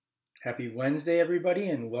Happy Wednesday, everybody,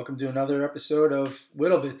 and welcome to another episode of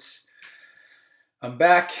Whittlebits. I'm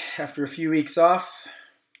back after a few weeks off.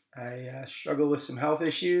 I struggle with some health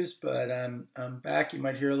issues, but I'm back. You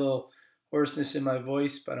might hear a little hoarseness in my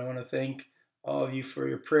voice, but I want to thank all of you for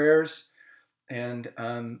your prayers, and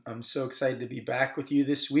I'm so excited to be back with you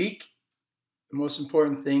this week. The most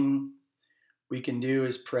important thing we can do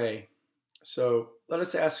is pray. So let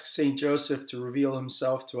us ask St. Joseph to reveal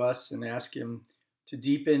himself to us and ask him to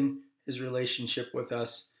deepen his relationship with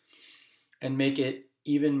us and make it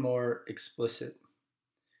even more explicit.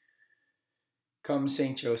 Come,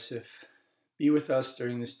 St. Joseph, be with us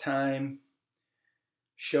during this time.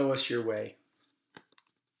 Show us your way.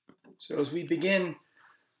 So, as we begin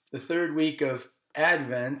the third week of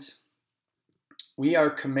Advent, we are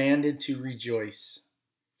commanded to rejoice.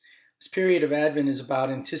 This period of Advent is about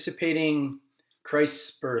anticipating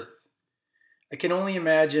Christ's birth. I can only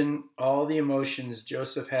imagine all the emotions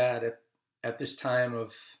Joseph had at this time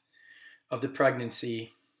of the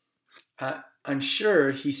pregnancy. I'm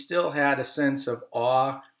sure he still had a sense of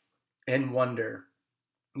awe and wonder.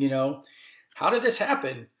 How did this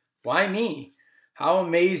happen? Why me? How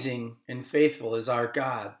amazing and faithful is our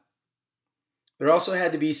God? There also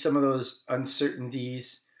had to be some of those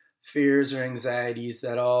uncertainties, fears, or anxieties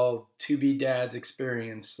that all to-be dads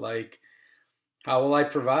experience, like, how will I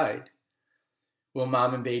provide? Will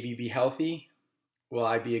mom and baby be healthy? Will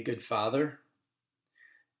I be a good father?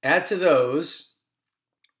 Add to those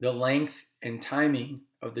the length and timing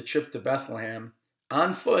of the trip to Bethlehem,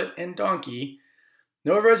 on foot and donkey,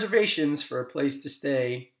 no reservations for a place to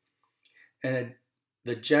stay, and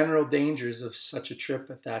the general dangers of such a trip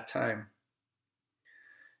at that time.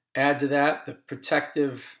 Add to that the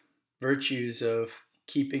protective virtues of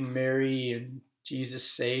keeping Mary and Jesus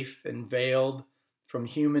safe and veiled from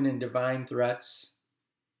human and divine threats.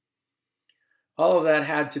 All of that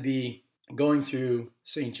had to be going through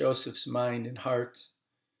St. Joseph's mind and heart.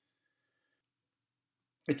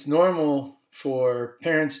 It's normal for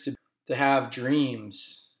parents to have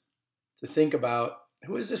dreams, to think about,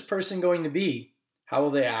 who is this person going to be? How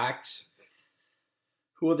will they act?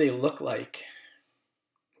 Who will they look like?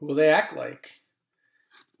 Who will they act like?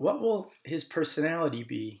 What will his personality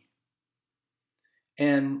be?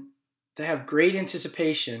 And to have great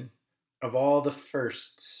anticipation of all the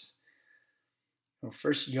firsts.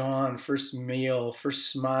 First yawn, first meal,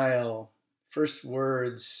 first smile, first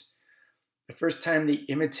words, the first time they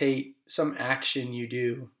imitate some action you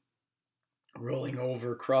do, rolling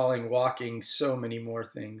over, crawling, walking, so many more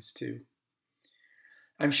things too.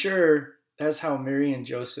 I'm sure that's how Mary and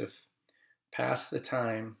Joseph passed the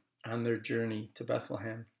time on their journey to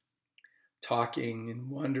Bethlehem, talking and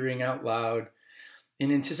wondering out loud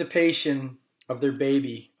in anticipation of their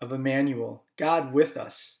baby, of Emmanuel, God with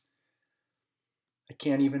us. I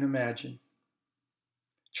can't even imagine.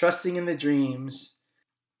 Trusting in the dreams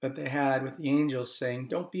that they had with the angels saying,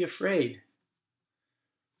 don't be afraid.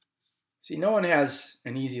 See, no one has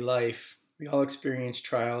an easy life. We all experience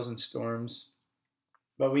trials and storms,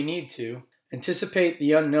 but we need to anticipate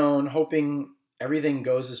the unknown, hoping everything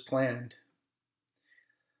goes as planned.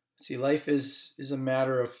 See, life is a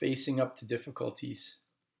matter of facing up to difficulties,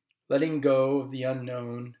 letting go of the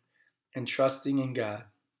unknown, and trusting in God.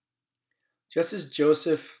 Just as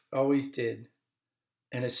Joseph always did,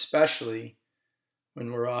 and especially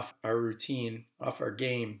when we're off our routine, off our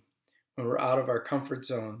game, when we're out of our comfort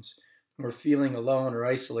zones, when we're feeling alone or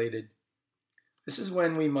isolated. This is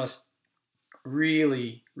when we must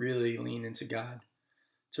really, really lean into God,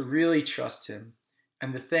 to really trust Him,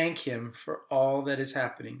 and to thank Him for all that is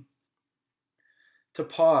happening. To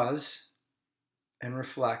pause and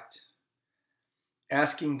reflect,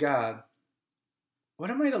 asking God, what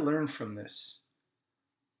am I to learn from this?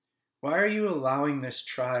 Why are you allowing this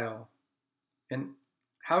trial? And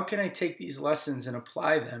how can I take these lessons and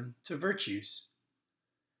apply them to virtues?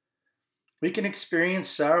 We can experience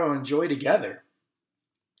sorrow and joy together.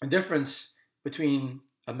 The difference between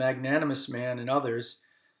a magnanimous man and others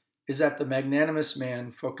is that the magnanimous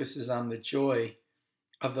man focuses on the joy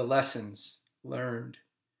of the lessons learned,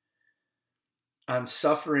 on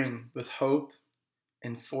suffering with hope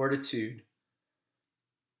and fortitude,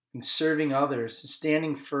 and serving others, and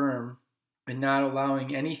standing firm and not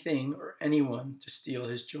allowing anything or anyone to steal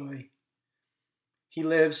his joy. He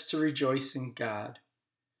lives to rejoice in God,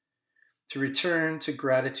 to return to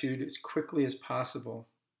gratitude as quickly as possible,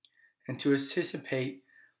 and to anticipate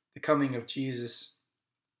the coming of Jesus,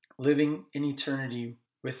 living in eternity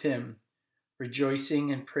with Him,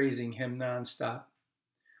 rejoicing and praising Him nonstop.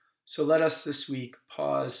 So let us this week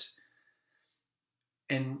pause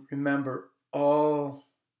and remember all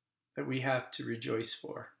that we have to rejoice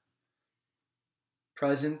for.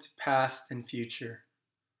 present, past, and future.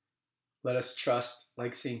 Let us trust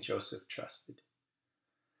like St. Joseph trusted.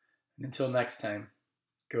 And until next time,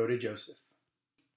 go to Joseph.